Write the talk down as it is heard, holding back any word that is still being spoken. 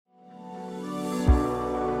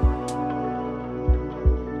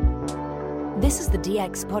This is the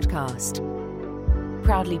DX Podcast,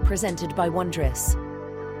 proudly presented by Wondrous.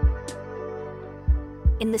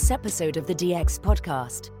 In this episode of the DX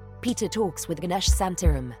Podcast, Peter talks with Ganesh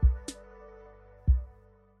Santaram.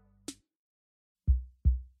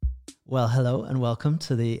 Well, hello and welcome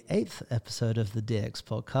to the 8th episode of the DX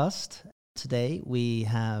Podcast. Today we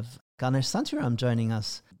have Ganesh Santaram joining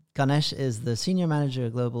us. Ganesh is the Senior Manager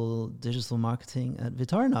of Global Digital Marketing at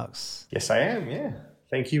Victorinox. Yes, I am, yeah.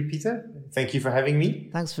 Thank you, Peter. Thank you for having me.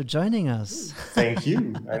 Thanks for joining us. Thank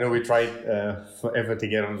you. I know we tried forever to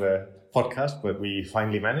get on the podcast, but we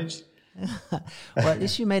finally managed. Well, at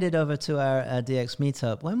least you made it over to our DX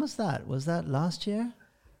meetup. When was that? Was that last year?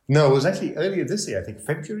 No, it was actually earlier this year. I think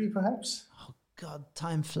February, perhaps. Oh, God,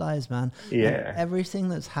 time flies, man. Yeah. And everything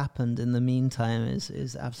that's happened in the meantime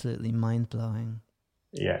is absolutely mind-blowing.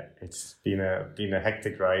 Yeah, it's been a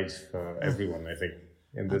hectic ride for everyone, I think,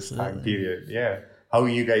 in this time period. Yeah. How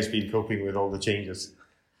have you guys been coping with all the changes?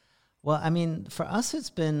 Well, I mean, for us, it's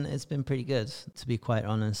been pretty good, to be quite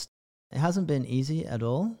honest. It hasn't been easy at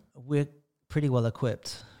all. We're pretty well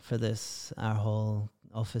equipped for this. Our whole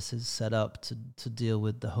office is set up to deal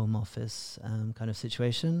with the home office kind of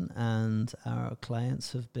situation, and our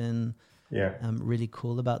clients have been really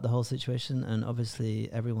cool about the whole situation. And obviously,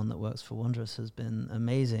 everyone that works for Wondrous has been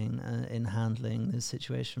amazing in handling this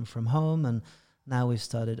situation from home. And now we've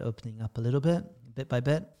started opening up a little bit by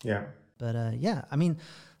bit. Yeah. But I mean,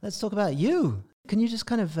 let's talk about you. Can you just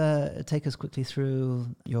kind of take us quickly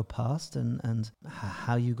through your past and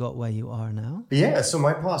how you got where you are now? Yeah, so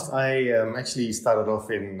my past, I actually started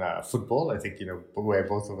off in football. I think, where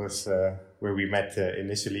both of us, where we met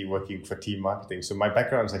initially working for team marketing. So my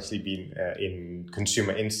background's actually been in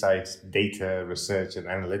consumer insights, data, research, and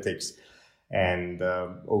analytics. And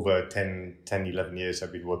over 10, 11 years,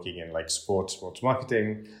 I've been working in like sports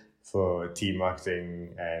marketing for team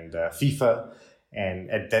marketing and FIFA.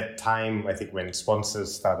 And at that time, I think when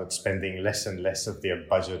sponsors started spending less and less of their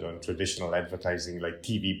budget on traditional advertising, like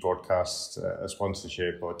TV broadcast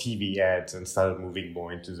sponsorship or TV ads, and started moving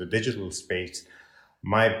more into the digital space,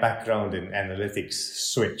 my background in analytics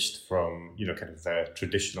switched from, kind of the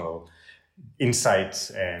traditional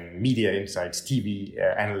insights and media insights, TV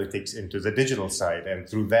analytics into the digital side. And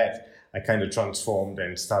through that, I kind of transformed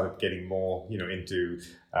and started getting more, into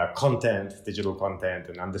content, digital content,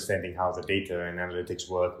 and understanding how the data and analytics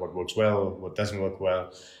work, what works well, what doesn't work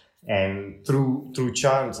well. And through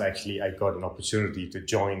chance, actually, I got an opportunity to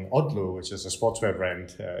join Odlo, which is a sportswear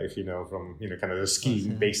brand, if you know, from, kind of the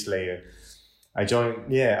skiing base layer. I joined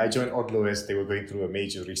Odlo as they were going through a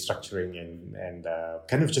major restructuring and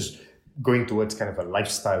kind of just going towards kind of a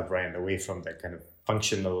lifestyle brand away from that kind of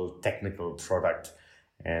functional, technical product.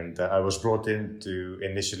 And I was brought in to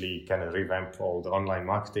initially kind of revamp all the online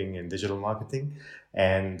marketing and digital marketing.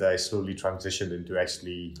 And I slowly transitioned into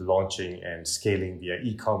actually launching and scaling their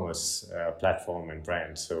e-commerce platform and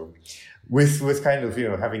brand. So with kind of,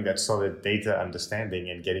 having that solid data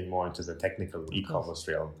understanding and getting more into the technical e-commerce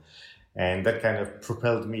realm. And that kind of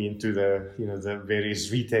propelled me into the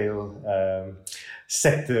various retail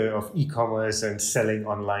sector of e-commerce and selling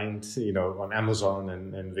online, on Amazon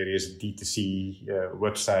and various D2C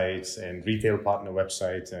websites and retail partner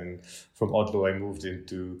websites. And from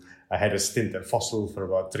Odlo, I had a stint at Fossil for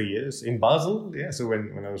about 3 years in Basel. Yeah, so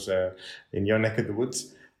when I was in your neck of the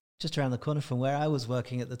woods. Just around the corner from where I was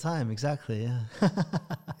working at the time, exactly, yeah.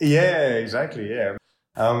 Yeah, exactly, yeah.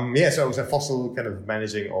 So I was at Fossil kind of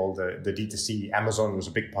managing all the D2C. Amazon was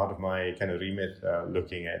a big part of my kind of remit,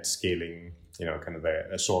 looking at scaling, kind of the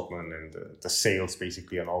assortment and the sales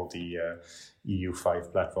basically on all the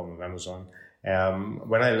EU5 platform of Amazon.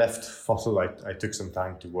 When I left Fossil, I took some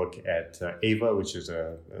time to work at Ava, which is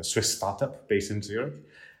a Swiss startup based in Zurich.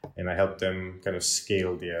 And I helped them kind of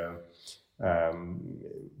scale their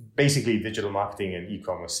basically digital marketing and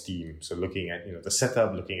e-commerce team. So looking at, the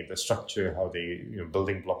setup, looking at the structure, how they,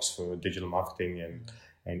 building blocks for digital marketing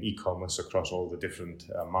and e-commerce across all the different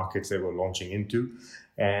markets they were launching into.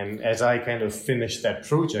 And as I kind of finished that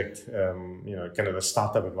project, kind of the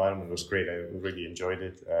startup environment was great. I really enjoyed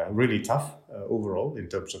it. Really tough overall in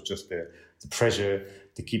terms of just the pressure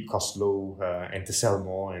to keep costs low and to sell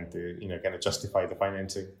more and to, kind of justify the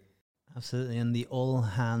financing. Absolutely, and the all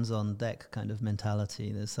hands on deck kind of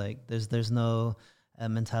mentality. There's no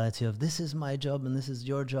mentality of this is my job and this is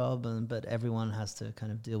your job, but everyone has to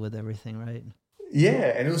kind of deal with everything, right?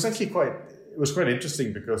 Yeah, and it was actually quite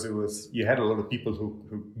interesting because you had a lot of people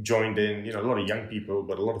who joined in, a lot of young people,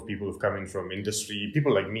 but a lot of people who've come in from industry,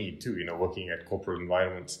 people like me too, working at corporate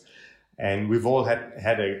environments. And we've all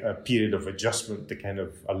had a period of adjustment to kind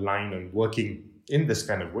of align on working in this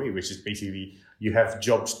kind of way, which is basically you have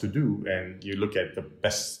jobs to do and you look at the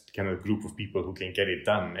best kind of group of people who can get it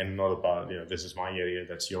done, and not about, this is my area,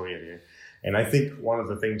 that's your area. And I think one of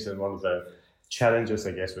the things and one of the challenges,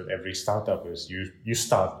 I guess, with every startup is you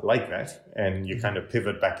start like that and you kind of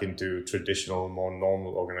pivot back into traditional, more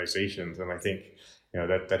normal organizations. And I think,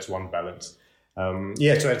 that's one balance. So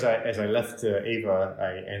as I left Ava,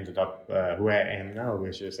 I ended up where I am now,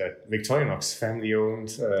 which is at Victorinox,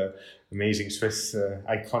 family-owned, amazing Swiss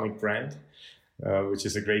iconic brand, which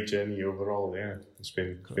is a great journey overall. Yeah, it's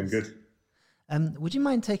been good. Would you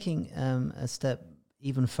mind taking a step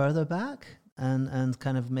even further back and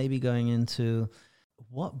kind of maybe going into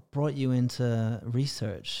what brought you into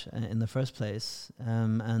research in the first place,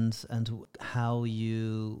 and how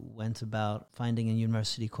you went about finding a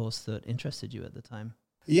university course that interested you at the time?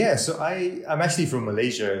 Yeah, so I'm actually from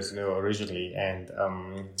Malaysia, as you know, originally, and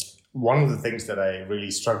one of the things that I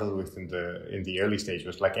really struggled with in the early stage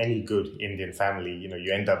was, like any good Indian family,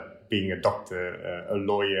 you end up being a doctor, a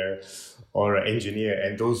lawyer, or an engineer,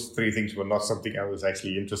 and those three things were not something I was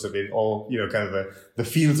actually interested in, or kind of the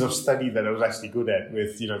fields of study that I was actually good at,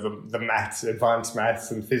 with the maths, advanced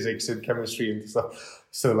maths and physics and chemistry and stuff.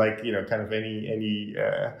 So kind of any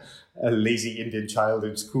a lazy Indian child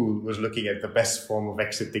in school was looking at the best form of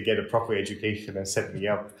exit to get a proper education and set me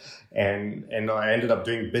up. And I ended up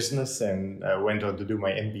doing business and went on to do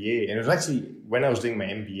my MBA. And it was actually when I was doing my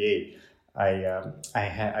MBA,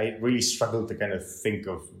 I really struggled to kind of think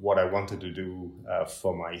of what I wanted to do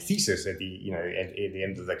for my thesis at the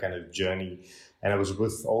end of the kind of journey. And I was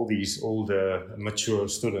with all these older, mature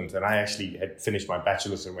students, and I actually had finished my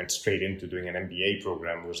bachelor's and went straight into doing an MBA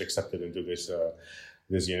program. I was accepted into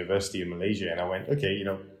this university in Malaysia, and I went, okay,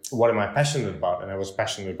 what am I passionate about? And I was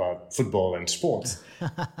passionate about football and sports.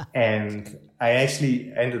 And I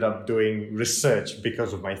actually ended up doing research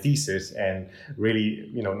because of my thesis, and really,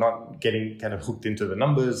 not getting kind of hooked into the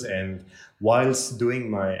numbers. And whilst doing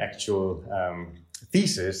my actual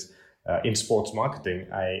thesis in sports marketing,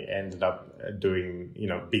 I ended up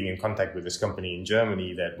being in contact with this company in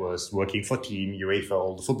Germany that was working for Team, UEFA,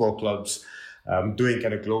 all the football clubs, doing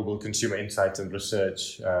kind of global consumer insights and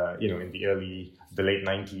research, in the late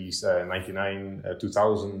 90s, 99,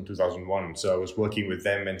 2000, 2001. So I was working with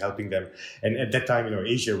them and helping them. And at that time,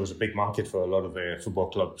 Asia was a big market for a lot of the football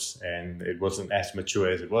clubs, and it wasn't as mature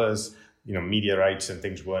as it was. Media rights and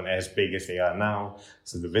things weren't as big as they are now.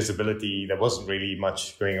 So the visibility, there wasn't really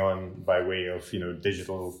much going on by way of,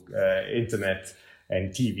 digital internet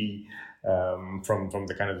and TV. From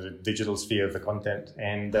the kind of the digital sphere of the content,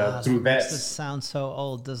 and through that, this sounds so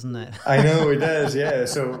old, doesn't it? I know it does, yeah.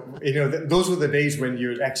 So those were the days when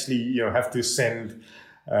you'd actually have to send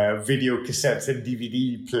video cassettes and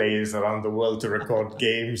DVD players around the world to record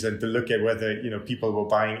games and to look at whether people were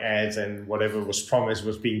buying ads and whatever was promised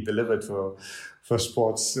was being delivered for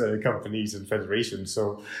sports companies and federations.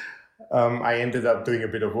 So I ended up doing a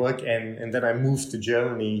bit of work, and then I moved to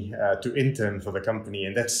Germany to intern for the company,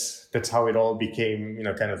 and that's how it all became,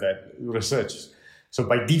 kind of that research. So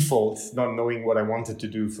by default, not knowing what I wanted to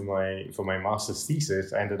do for my master's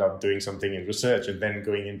thesis, I ended up doing something in research, and then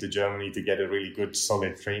going into Germany to get a really good,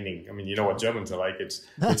 solid training. I mean, you know what Germans are like;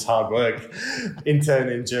 it's hard work. Intern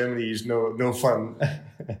in Germany is no fun.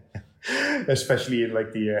 Especially in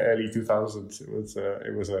the early 2000s,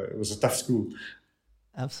 it was a tough school.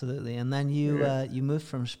 Absolutely. And then you moved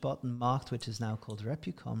from Sport and Markt, which is now called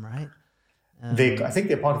Repucom, right? I think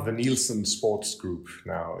they're part of the Nielsen Sports Group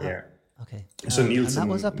now. Yeah. Okay. So Nielsen, and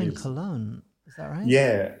that was up in Cologne. Is that right?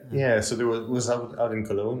 Yeah. So there was out in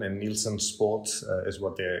Cologne, and Nielsen Sports is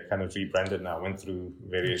what they're kind of rebranded now. Went through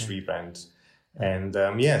various rebrands. And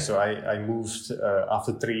so I moved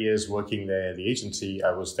after 3 years working there at the agency.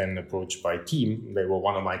 I was then approached by Team. They were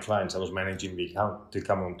one of my clients. I was managing the account to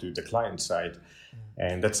come onto the client side.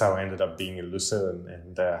 And that's how I ended up being in Lucerne,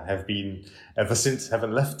 and have been ever since,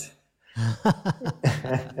 haven't left.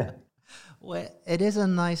 Well, it is a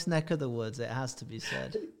nice neck of the woods, it has to be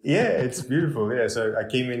said. Yeah, it's beautiful. Yeah, so I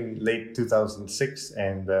came in late 2006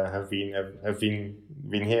 and have been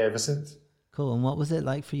here ever since. Cool. And what was it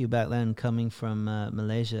like for you back then, coming from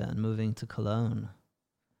Malaysia and moving to Cologne?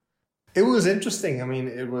 It was interesting. I mean,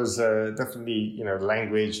 it was definitely,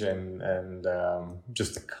 language and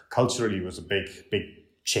just culturally was a big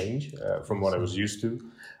change from what I was used to.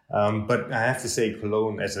 But I have to say,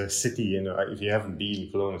 Cologne as a city, if you haven't been,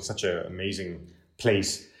 Cologne is such an amazing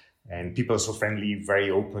place, and people are so friendly,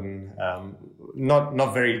 very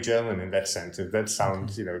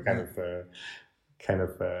kind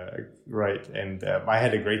of right. And I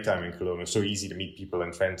had a great time in Cologne. It was so easy to meet people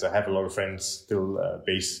and friends. I have a lot of friends still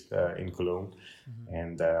based in Cologne.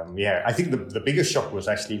 And I think the biggest shock was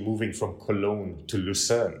actually moving from Cologne to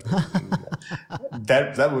Lucerne.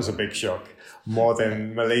 that was a big shock, more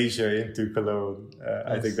than Malaysia into Cologne. Yes.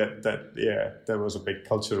 I think that was a big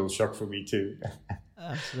cultural shock for me too.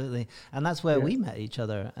 Absolutely. And that's where we met each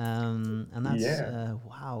other. And that's,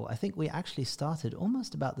 wow, I think we actually started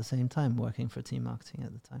almost about the same time working for Team Marketing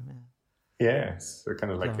at the time. Yeah, so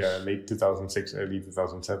kind of like late 2006, early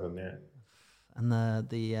 2007, yeah. And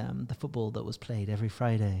the football that was played every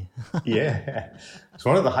Friday. Yeah, it's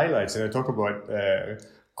one of the highlights. And I talk about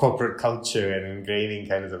corporate culture and ingraining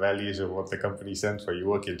kind of the values of what the company stands for. You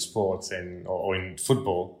work in sports or in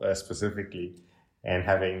football specifically, and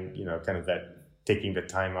having kind of that, taking the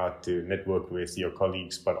time out to network with your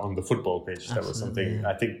colleagues, but on the football pitch. Absolutely. That was something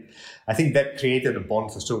I think that created a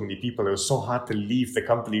bond for so many people. It was so hard to leave the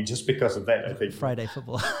company just because of that, I think. Friday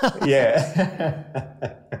football. Yeah.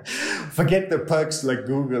 Forget the perks like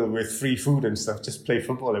Google with free food and stuff. Just play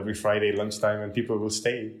football every Friday lunchtime and people will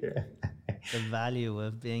stay. The value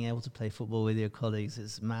of being able to play football with your colleagues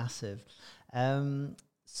is massive.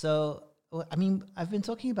 So, I mean, I've been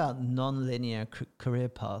talking about non-linear career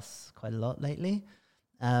paths quite a lot lately.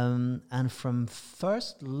 And from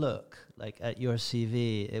first look, like at your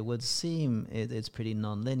CV, it would seem it's pretty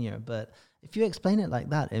non-linear. But if you explain it like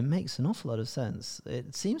that, it makes an awful lot of sense.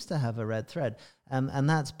 It seems to have a red thread. And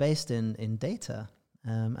that's based in data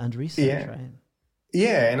and research, right?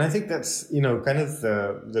 Yeah, and I think that's, kind of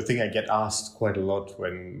the thing I get asked quite a lot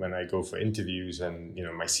when I go for interviews and,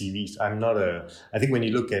 my CVs. I think when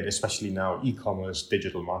you look at, especially now, e-commerce,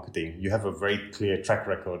 digital marketing, you have a very clear track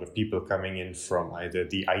record of people coming in from either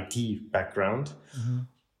the IT background,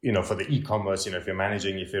 for the e-commerce, if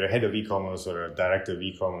you're a head of e-commerce or a director of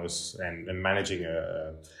e-commerce and managing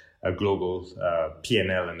a global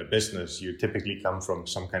P&L in the business, you typically come from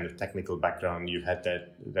some kind of technical background. You've had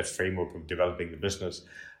that framework of developing the business.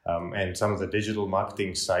 And some of the digital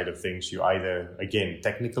marketing side of things, you either, again,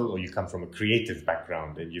 technical, or you come from a creative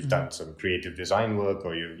background and you've done some creative design work,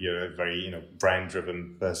 or you're a very,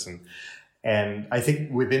 brand-driven person. And I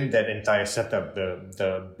think within that entire setup,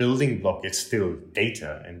 the building block is still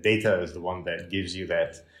data. And data is the one that gives you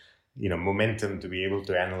that momentum to be able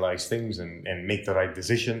to analyze things and make the right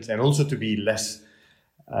decisions, and also to be less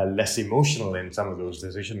emotional in some of those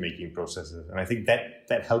decision-making processes. And I think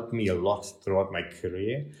that helped me a lot throughout my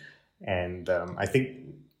career. And I think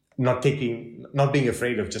not being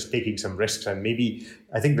afraid of just taking some risks. And maybe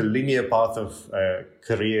I think the linear path of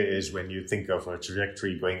career is when you think of a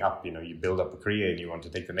trajectory going up, you build up a career and you want to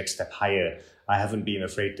take the next step higher. I haven't been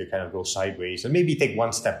afraid to kind of go sideways and maybe take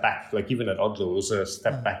one step back. Like even at Odlo, it was a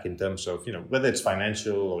step back in terms of, whether it's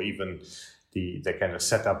financial or even the kind of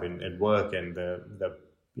setup in work and the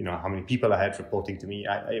how many people I had reporting to me.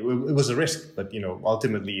 It was a risk, but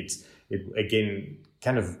ultimately it again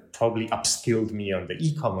kind of probably upskilled me on the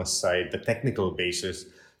e-commerce side, the technical basis,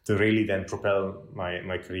 to really then propel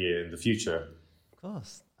my career in the future. Of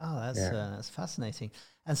course. Oh, that's fascinating.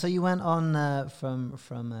 And so you went on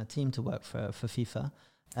from a team to work for FIFA,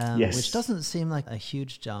 yes. Which doesn't seem like a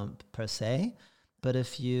huge jump per se, but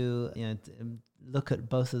if you look at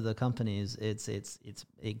both of the companies,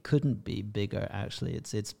 it couldn't be bigger actually.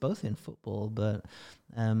 It's both in football, but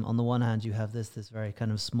on the one hand you have this very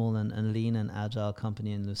kind of small and lean and agile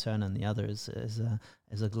company in Lucerne, and the other is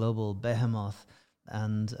a global behemoth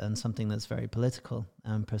and something that's very political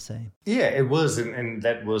per se. Yeah, it was, and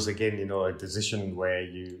that was again a decision where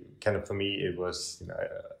you kind of, for me, it was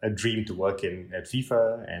a dream to work at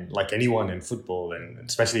FIFA, and like anyone in football, and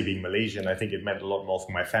especially being Malaysian, I think it meant a lot more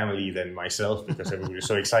for my family than myself, because everybody was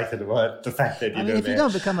so excited about the fact that if you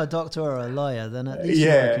don't become a doctor or a lawyer, then at least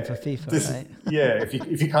you're working for FIFA, right? Yeah,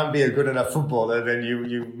 if you can't be a good enough footballer, then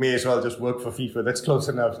you may as well just work for FIFA. That's close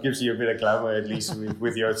enough. It gives you a bit of glamour, at least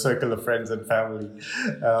with your circle of friends and family.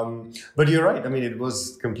 But you're right. I mean, it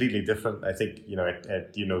was completely different. I think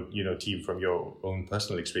at team, from your own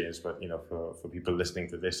personal experience, but for people listening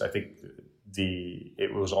to this, I think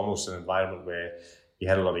it was almost an environment where you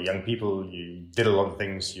had a lot of young people. You did a lot of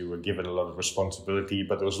things. You were given a lot of responsibility,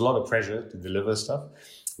 but there was a lot of pressure to deliver stuff.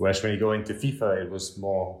 Whereas when you go into FIFA, it was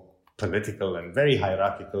more political and very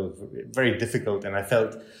hierarchical, very difficult, and I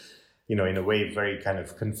felt, in a way, very kind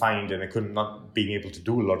of confined, and I could not being able to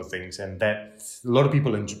do a lot of things. And that a lot of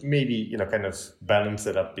people maybe, kind of balance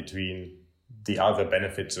it up between the other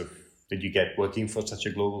benefits that you get working for such a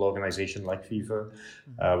global organization like FIFA.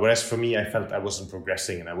 Whereas for me, I felt I wasn't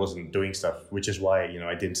progressing and I wasn't doing stuff, which is why,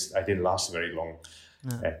 I didn't last very long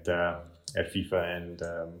at FIFA. And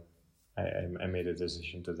I made a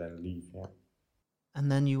decision to then leave. Yeah. And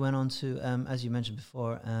then you went on to, as you mentioned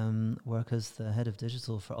before, work as the head of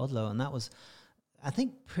digital for Odlo, and that was, I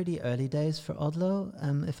think, pretty early days for Odlo,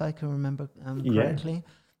 if I can remember correctly,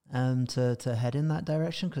 to head in that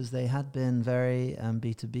direction, because they had been very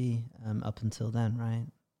B2B up until then, right?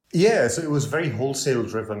 Yeah, so it was very wholesale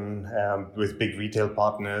driven with big retail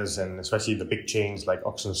partners, and especially the big chains like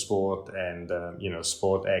Ochsen Sport and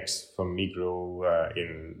SportX from Migros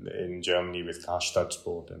in Germany with Karstadt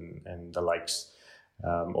Sport and the likes.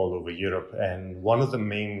 All over Europe. And one of the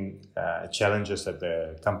main challenges that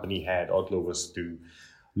the company had, Odlo, was to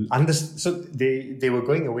so they were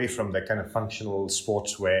going away from the kind of functional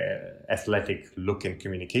sportswear, athletic look and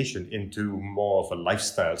communication into more of a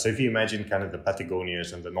lifestyle. So if you imagine kind of the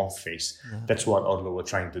Patagonias and the North Face, that's what Odlo were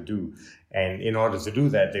trying to do. And in order to do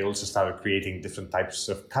that, they also started creating different types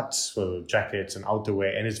of cuts for jackets and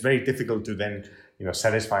outerwear. And it's very difficult to then,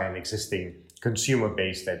 satisfy an existing consumer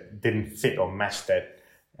base that didn't fit or match that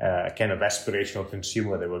kind of aspirational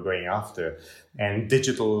consumer they were going after. And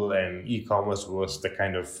digital and e-commerce was the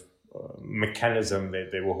kind of mechanism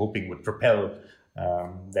that they were hoping would propel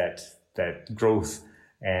that growth.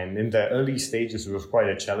 And in the early stages, it was quite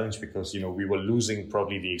a challenge because, we were losing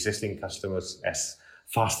probably the existing customers as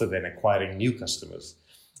faster than acquiring new customers.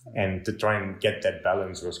 And to try and get that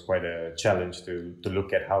balance was quite a challenge to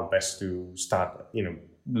look at how best to start,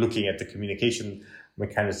 looking at the communication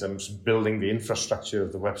mechanisms, building the infrastructure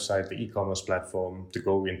of the website, the e-commerce platform to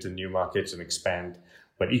go into new markets and expand,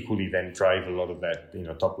 but equally then drive a lot of that,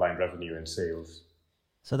 top line revenue and sales.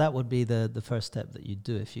 So that would be the first step that you'd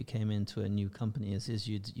do if you came into a new company is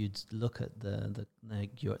you'd look at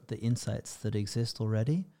the insights that exist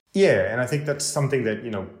already. Yeah, and I think that's something that,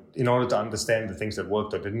 in order to understand the things that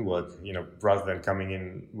worked or didn't work, rather than coming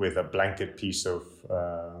in with a blanket piece of,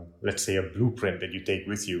 let's say, a blueprint that you take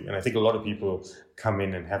with you. And I think a lot of people come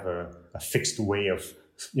in and have a fixed way of,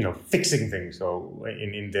 fixing things, or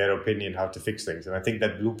in their opinion, how to fix things. And I think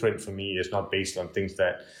that blueprint for me is not based on things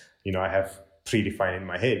that, I have predefined in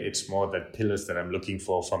my head. It's more the pillars that I'm looking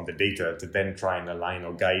for from the data to then try and align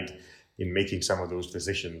or guide in making some of those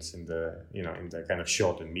decisions in the kind of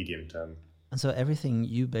short and medium term. And so everything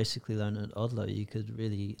you basically learned at Odlo, you could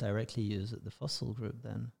really directly use at the Fossil Group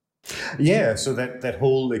then? Yeah, so that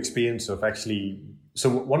whole experience of so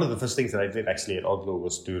one of the first things that I did actually at Odlo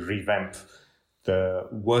was to revamp the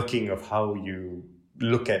working of how you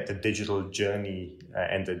look at the digital journey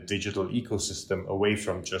and the digital ecosystem away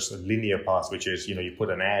from just a linear path, which is, you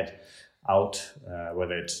put an ad out,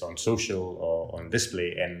 whether it's on social or on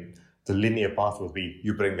display, and the linear path would be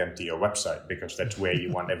you bring them to your website because that's where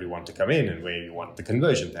you want everyone to come in and where you want the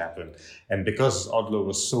conversion to happen. And because Odlo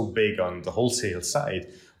was so big on the wholesale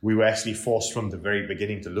side, we were actually forced from the very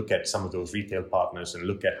beginning to look at some of those retail partners and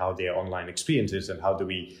look at how their online experience is and how do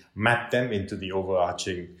we map them into the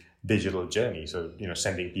overarching digital journey. So,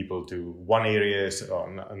 sending people to one area or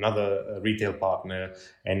another retail partner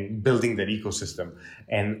and building that ecosystem.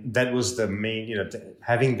 And that was the main,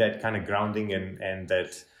 having that kind of grounding and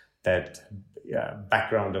that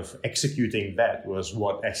background of executing that was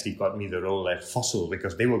what actually got me the role at Fossil,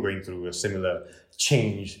 because they were going through a similar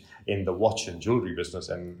change in the watch and jewelry business.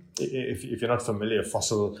 And if you're not familiar,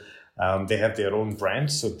 Fossil, they have their own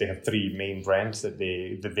brands. So they have 3 main brands that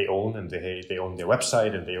they own, and they own their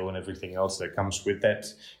website and they own everything else that comes with that,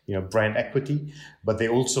 brand equity. But they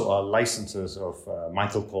also are licensors of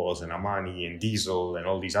Michael Kors and Armani and Diesel and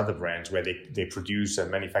all these other brands where they produce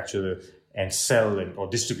and manufacture and sell or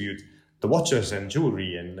distribute the watches and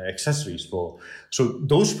jewelry and accessories for. So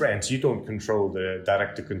those brands, you don't control the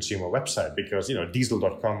direct-to-consumer website because,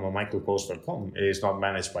 Diesel.com or MichaelKors.com is not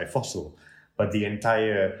managed by Fossil. But the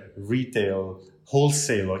entire retail,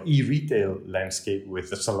 wholesale or e-retail landscape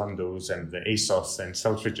with the Zalandos and the ASOS and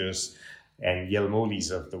Selfridges and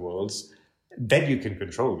Jelmolis of the worlds, that you can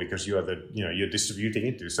control because you are you're distributing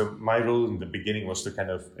into. So my role in the beginning was to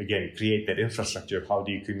kind of, again, create that infrastructure of how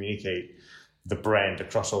do you communicate the brand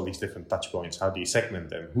across all these different touch points? How do you segment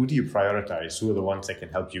them? Who do you prioritize? Who are the ones that can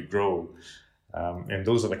help you grow? And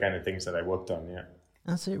those are the kind of things that I worked on, yeah.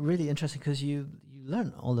 That's really interesting because you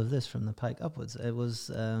learned all of this from the pike upwards. It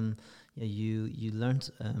was, you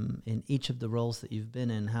learned in each of the roles that you've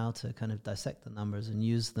been in how to kind of dissect the numbers and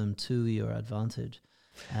use them to your advantage.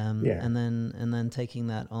 And then taking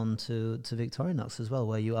that on to Victorinox as well,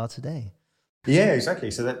 where you are today. Yeah,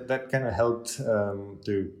 exactly. So that kind of helped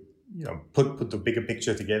to put the bigger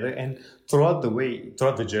picture together. And throughout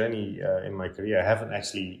the journey in my career, I haven't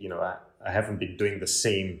actually I haven't been doing the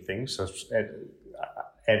same thing. So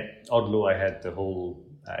at Odlo, I had the whole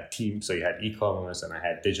team. So you had e-commerce and I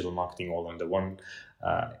had digital marketing all under one.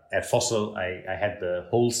 At Fossil, I had the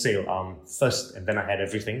wholesale arm first, and then I had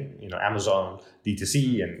everything, Amazon,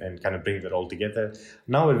 D2C, and kind of bring that all together.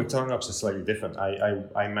 Now at Victorinox, it's slightly different.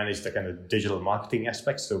 I manage the kind of digital marketing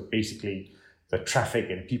aspects. So basically the traffic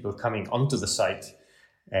and people coming onto the site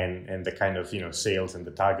and the kind of, sales and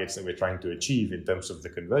the targets that we're trying to achieve in terms of the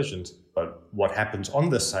conversions. But what happens on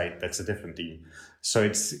the site, that's a different team. So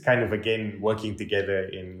it's kind of, again, working together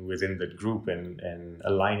within that group and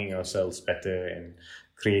aligning ourselves better and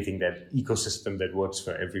creating that ecosystem that works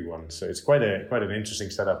for everyone. So it's quite an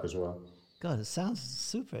interesting setup as well. God, it sounds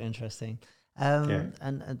super interesting. Yeah.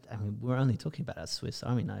 And I mean, we're only talking about a Swiss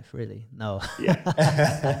Army knife, really. No.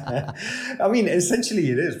 Yeah. I mean,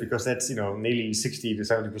 essentially it is, because that's, nearly 60 to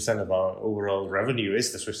 70% of our overall revenue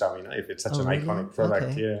is the Swiss Army knife. It's such an really? iconic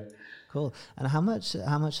product. Okay. Yeah. Cool. And how much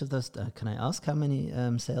of those, can I ask how many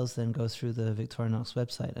sales then go through the Victorinox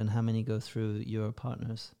website and how many go through your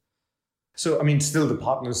partners? So, I mean, still the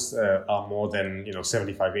partners are more than,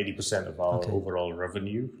 75, 80% of our overall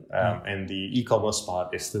revenue. And the e-commerce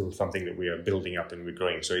part is still something that we are building up and we're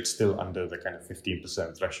growing. So it's still under the kind of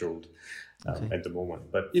 15% threshold at the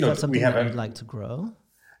moment. But, Is that something that you'd like to grow?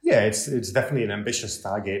 Yeah, it's definitely an ambitious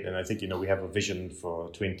target. And I think, we have a vision for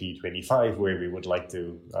 2025 where we would like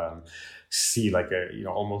to see like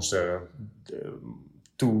almost a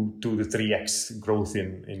 2 to 3x growth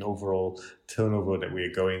in overall turnover that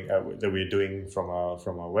we're doing from our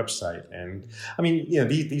website. And I mean,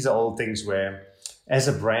 these are all things where, as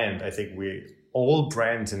a brand, I think all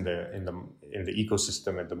brands in the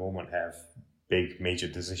ecosystem at the moment have big major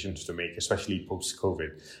decisions to make, especially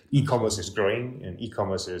post-COVID. E-commerce is growing, and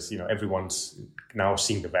e-commerce is, everyone's now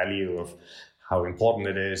seeing the value of how important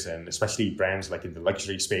it is, and especially brands like in the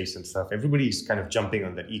luxury space and stuff. Everybody's kind of jumping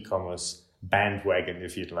on that e-commerce bandwagon,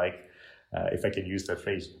 if you'd like, if I can use that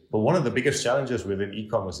phrase. But one of the biggest challenges within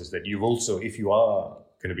e-commerce is that you've also, if you are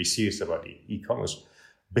going to be serious about e-commerce,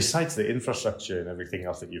 besides the infrastructure and everything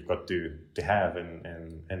else that you've got to have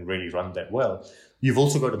and really run that well, you've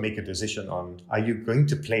also got to make a decision on, are you going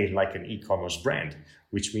to play like an e-commerce brand?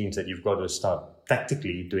 Which means that you've got to start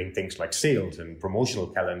tactically doing things like sales and promotional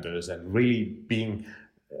calendars and really being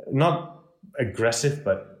not aggressive,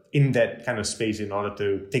 but in that kind of space in order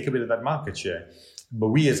to take a bit of that market share. But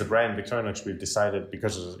we as a brand, Victorinox, we've decided,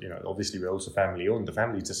 because obviously we're also family owned, the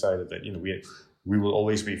family's decided that we will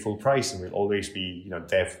always be full price and we'll always be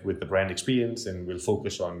there with the brand experience, and we'll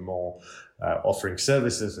focus on more offering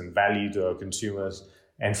services and value to our consumers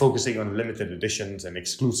and focusing on limited editions and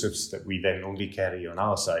exclusives that we then only carry on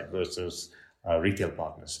our side versus retail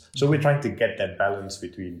partners. So we're trying to get that balance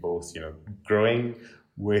between both, growing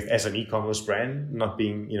as an e-commerce brand, not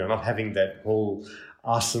being, not having that whole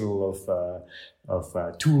arsenal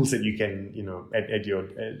of tools that you can, at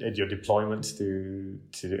your deployment to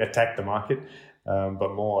attack the market,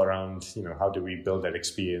 but more around, how do we build that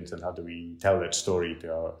experience and how do we tell that story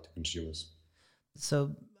to consumers?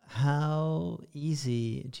 So how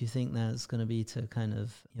easy do you think that's going to be to kind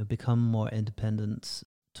of become more independent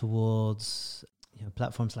towards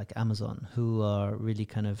platforms like Amazon, who are really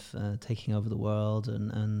kind of taking over the world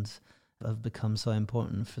and have become so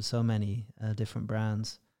important for so many different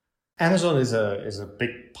brands? Amazon is a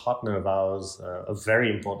big partner of ours, a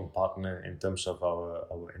very important partner in terms of our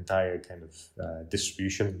entire kind of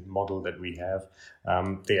distribution model that we have.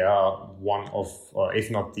 They are one of, or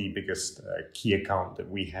if not the biggest key account that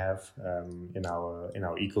we have in our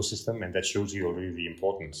ecosystem, and that shows you already the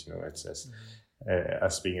importance.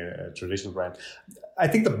 Us being a traditional brand. I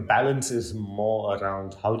think the balance is more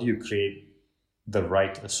around how do you create the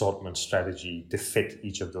right assortment strategy to fit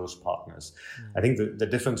each of those partners. I think the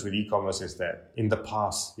difference with e-commerce is that in the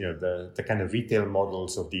past, the kind of retail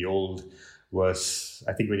models of the old was,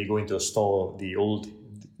 I think when you go into a store, the old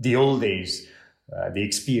days, the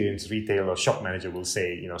experienced retail or shop manager will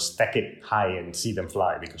say, stack it high and see them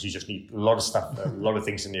fly, because you just need a lot of stuff, a lot of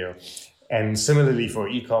things in there. And similarly for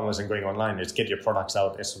e-commerce and going online, it's get your products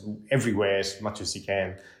out everywhere as much as you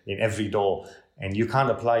can in every door. And you can't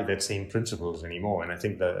apply that same principles anymore. And I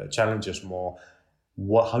think the challenge is more,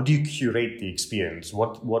 how do you curate the experience?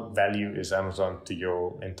 What value is Amazon to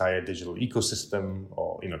your entire digital ecosystem,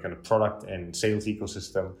 or kind of product and sales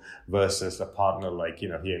ecosystem, versus a partner like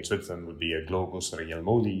here in Switzerland would be a Globus or a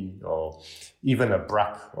Jelmoli, or even a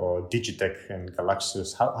Brack or Digitec and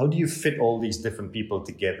Galaxus. How do you fit all these different people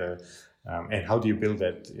together? And how do you build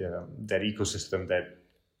that ecosystem that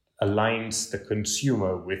aligns the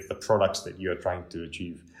consumer with the products that you're trying to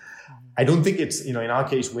achieve? I don't think it's, in our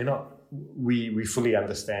case, we're not we fully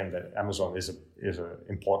understand that Amazon is an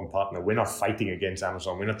important partner. We're not fighting against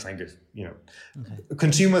Amazon. We're not trying to,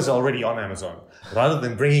 consumers are already on Amazon. Rather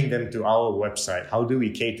than bringing them to our website, how do we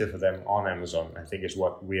cater for them on Amazon? I think is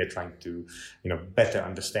what we are trying to, better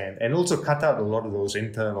understand, and also cut out a lot of those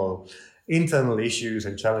internal issues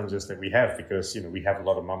and challenges that we have, because we have a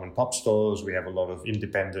lot of mom and pop stores, we have a lot of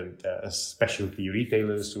independent specialty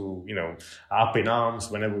retailers who are up in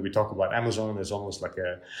arms whenever we talk about Amazon. It's almost like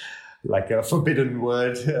a forbidden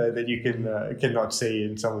word that you cannot say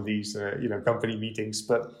in some of these company meetings.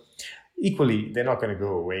 But equally, they're not going to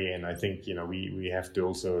go away, and I think we have to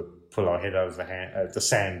also pull our head out of the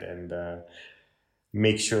sand and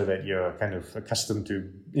make sure that you're kind of accustomed to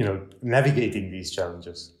navigating these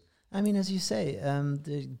challenges. I mean, as you say,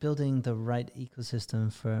 building the right ecosystem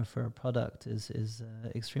for a product is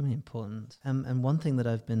extremely important. And one thing that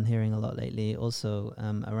I've been hearing a lot lately, also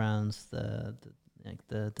around the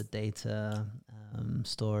data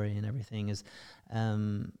story and everything, is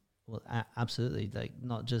absolutely, like,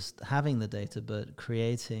 not just having the data, but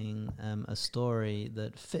creating a story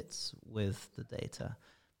that fits with the data,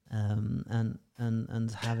 and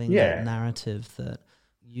having that narrative that.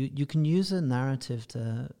 You can use a narrative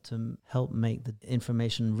to help make the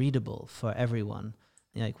information readable for everyone.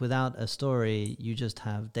 Like, without a story, you just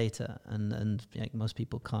have data, and most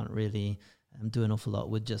people can't really do an awful lot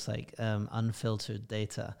with just unfiltered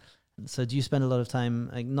data. So do you spend a lot of time,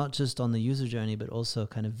 not just on the user journey, but also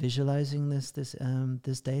kind of visualizing this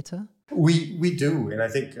data? We do, and I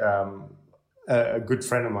think a good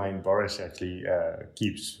friend of mine, Boris, actually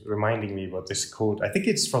keeps reminding me about this quote. I think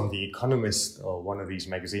it's from The Economist or one of these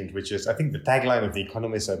magazines, which is, I think the tagline of The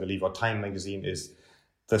Economist, I believe, or Time magazine, is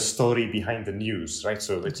the story behind the news, right?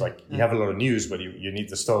 So it's like you have a lot of news, but you need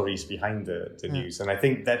the stories behind the news. And I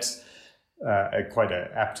think that's quite an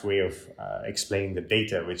apt way of explaining the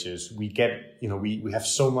data, which is we have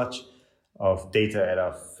so much of data at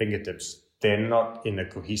our fingertips. They're not in a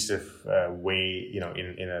cohesive way,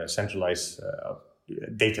 in a centralized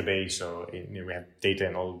database, or we have data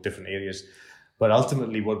in all different areas. But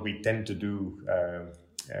ultimately, what we tend to do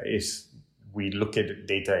is we look at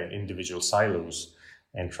data in individual silos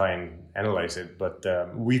and try and analyze it. But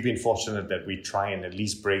we've been fortunate that we try and at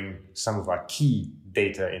least bring some of our key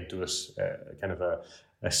data into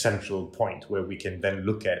a central point where we can then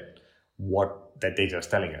look at what that data is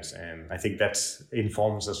telling us. And I think that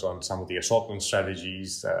informs us on some of the assortment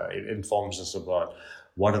strategies. It informs us about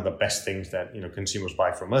what are the best things that consumers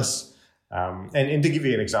buy from us. And to give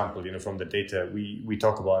you an example, from the data, we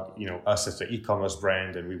talk about us as an e-commerce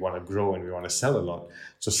brand, and we want to grow and we want to sell a lot.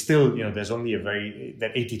 So still, there's only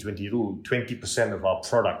that 80-20 rule. 20% of our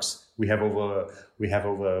products, we have over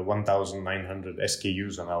 1,900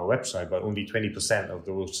 SKUs on our website, but only 20% of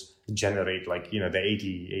those generate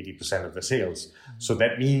the 80% of the sales. Mm-hmm. So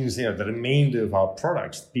that means the remainder of our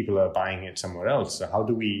products, people are buying it somewhere else. So how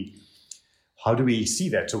do we see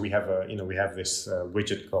that? So we have this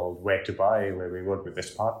widget called Where to Buy, where we work with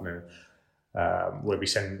this partner, where we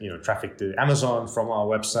send traffic to Amazon from our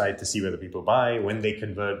website to see whether people buy. When they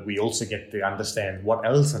convert, we also get to understand what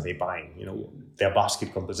else are they buying, their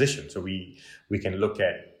basket composition. So we can look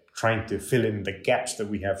at trying to fill in the gaps that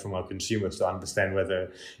we have from our consumers to understand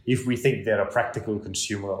whether, if we think they're a practical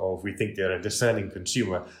consumer or if we think they're a discerning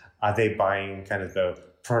consumer, are they buying kind of the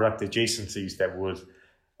product adjacencies that would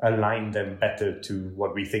align them better to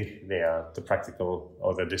what we think they are, the practical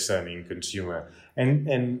or the discerning consumer.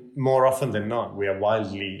 And more often than not, we are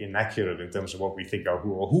wildly inaccurate in terms of what we think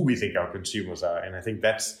who we think our consumers are. And I think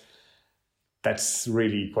that's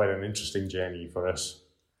really quite an interesting journey for us.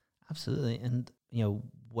 Absolutely. And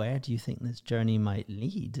where do you think this journey might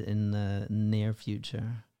lead in the near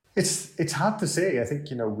future? It's hard to say. I think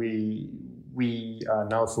we are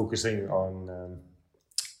now focusing on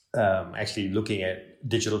actually looking at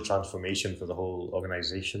digital transformation for the whole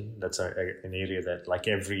organization. That's an area that, like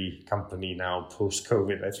every company now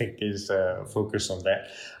post-COVID, I think is focused on that.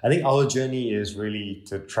 I think our journey is really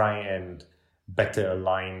to try and better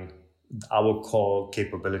align our core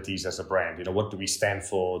capabilities as a brand. What do we stand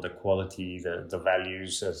for, the quality, the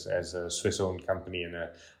values as a Swiss-owned company and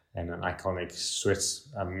an iconic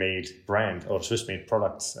Swiss-made brand or Swiss-made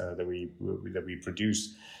products that we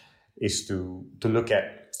produce, is to look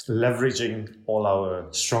at leveraging all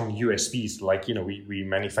our strong USPs. Like, we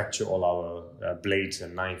manufacture all our blades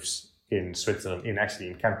and knives in Switzerland, in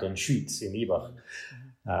Canton Schwyz, in Ibach.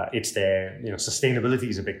 It's there, sustainability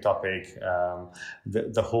is a big topic.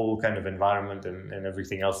 The whole kind of environment and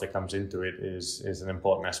everything else that comes into it is an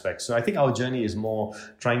important aspect. So I think our journey is more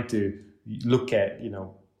trying to look at,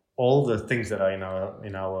 all the things that are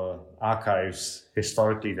in our archives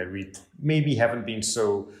historically that we maybe haven't been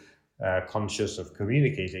so conscious of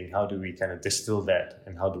communicating. How do we kind of distill that,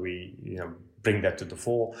 and how do we bring that to the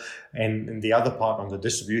fore? And in the other part, on the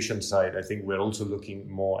distribution side, I think we're also looking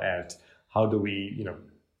more at how do we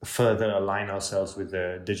further align ourselves with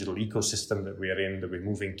the digital ecosystem that we are in, that we're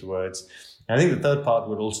moving towards. And I think the third part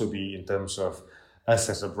would also be in terms of us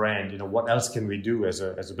as a brand. What else can we do as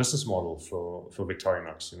a business model for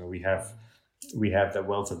Victorinox? We have the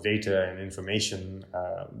wealth of data and information.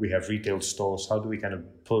 We have retail stores. How do we kind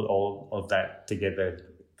of pull all of that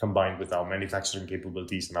together, combined with our manufacturing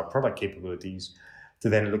capabilities and our product capabilities, to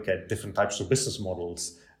then look at different types of business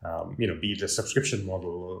models, be it a subscription model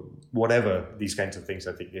or whatever. These kinds of things,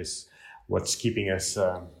 I think, is what's keeping us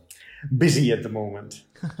busy at the moment.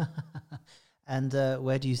 And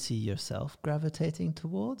where do you see yourself gravitating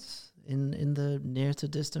towards in the near to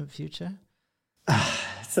distant future?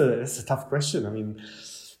 It's a tough question. I mean,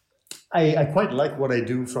 I quite like what I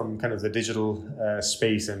do from kind of the digital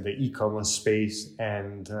space and the e-commerce space.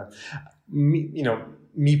 And,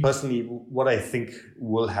 me personally, what I think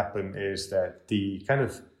will happen is that the kind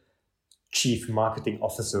of chief marketing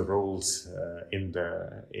officer roles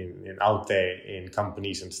out there in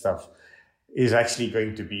companies and stuff is actually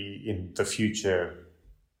going to be in the future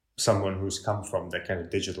someone who's come from that kind of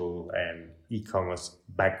digital and e-commerce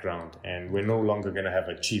background. And we're no longer going to have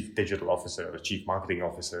a chief digital officer or a chief marketing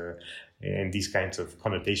officer and these kinds of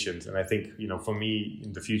connotations. And I think, for me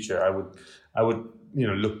in the future, I would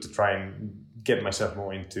look to try and get myself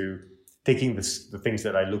more into taking the things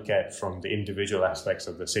that I look at from the individual aspects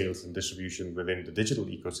of the sales and distribution within the digital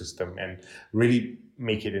ecosystem and really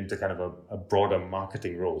make it into kind of a broader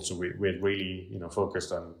marketing role. So we're really,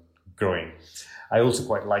 focused on growing. I also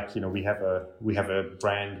quite like, we have a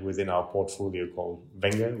brand within our portfolio called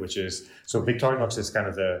Wenger, which is, so Victorinox is kind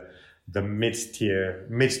of the mid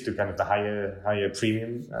to kind of the higher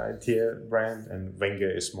premium tier brand, and Wenger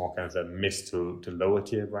is more kind of the mid to lower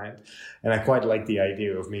tier brand. And I quite like the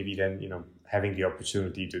idea of maybe then, having the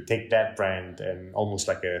opportunity to take that brand and almost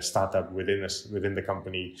like a startup within the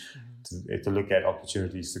company to look at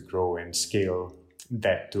opportunities to grow and scale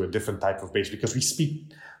that to a different type of base, because we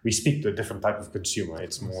speak to a different type of consumer.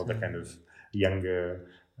 It's more the kind of younger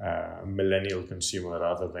millennial consumer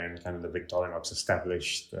rather than kind of the Victorinox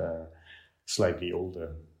established, slightly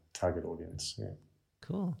older target audience. Yeah.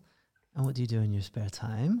 Cool. And what do you do in your spare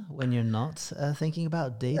time when you're not thinking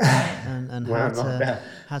about data and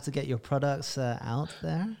how to get your products out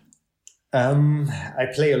there? I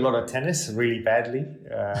play a lot of tennis really badly,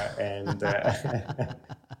 and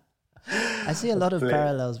I see a lot of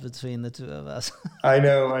parallels between the two of us. I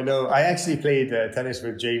know. I actually played tennis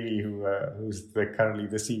with Jamie, who's currently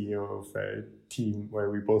the CEO of a team where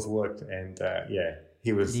we both worked, and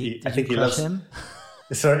he was. I think he loves him.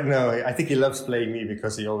 Sorry, no. I think he loves playing me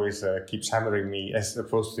because he always keeps hammering me, as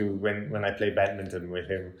opposed to when I play badminton with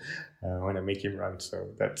him, when I make him run. So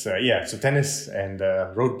that's So tennis and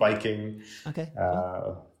road biking. Okay.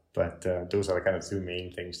 Cool. But those are the kind of two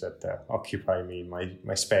main things that occupy me,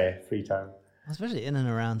 my spare free time. Especially in and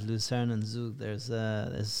around Lucerne and Zug,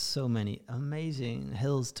 there's so many amazing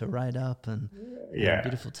hills to ride up and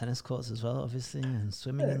beautiful tennis courts as well, obviously, and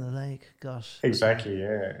swimming in the lake. Gosh. Exactly,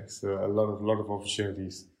 yeah. So a lot of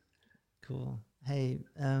opportunities. Cool. Hey,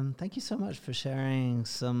 thank you so much for sharing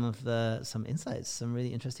some insights, some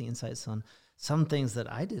really interesting insights on some things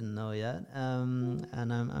that I didn't know yet, and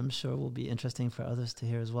I'm sure will be interesting for others to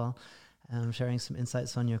hear as well. Sharing some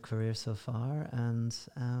insights on your career so far, and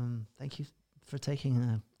thank you for taking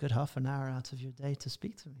a good half an hour out of your day to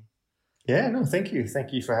speak to me. Yeah, no, thank you.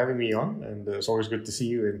 Thank you for having me on, and it's always good to see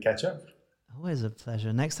you and catch up. Always a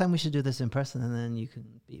pleasure. Next time we should do this in person, and then you can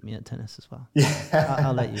beat me at tennis as well. Yeah,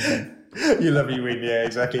 I'll let you win. You love me win, yeah,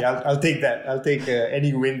 exactly. I'll take that. I'll take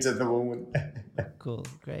any wins at the moment. Cool,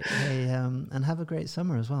 great. Hey, and have a great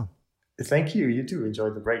summer as well. Thank you. You too. Enjoy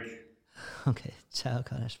the break. Okay. Ciao,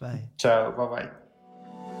 Kanesh. Bye. Ciao. Bye-bye.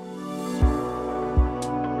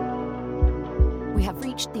 We have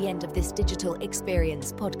reached the end of this Digital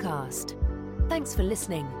Experience podcast. Thanks for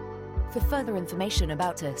listening. For further information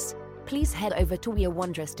about us, please head over to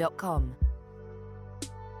wearewondrous.com.